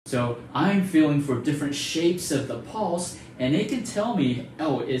So I'm feeling for different shapes of the pulse, and it can tell me,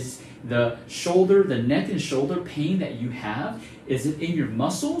 oh, is the shoulder, the neck and shoulder pain that you have, is it in your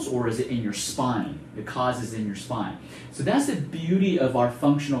muscles or is it in your spine? The cause is in your spine. So that's the beauty of our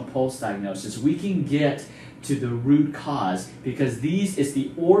functional pulse diagnosis. We can get to the root cause because it's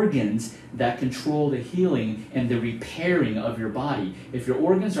the organs that control the healing and the repairing of your body. If your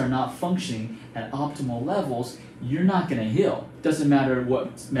organs are not functioning at optimal levels, you're not going to heal. Doesn't matter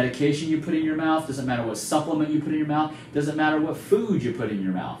what medication you put in your mouth, doesn't matter what supplement you put in your mouth, doesn't matter what food you put in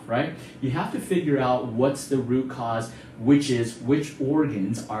your mouth, right? You have to figure out what's the root cause, which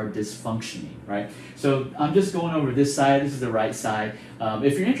organs are dysfunctioning, right? So I'm just going over this side. This is the right side.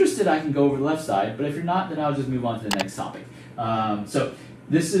 If you're interested, I can go over the left side, but if you're not, then I'll just move on to the next topic. So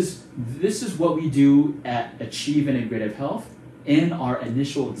this is what we do at Achieve Integrative Health. In our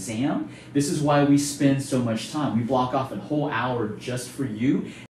initial exam, this is why we spend so much time. We block off a whole hour just for you.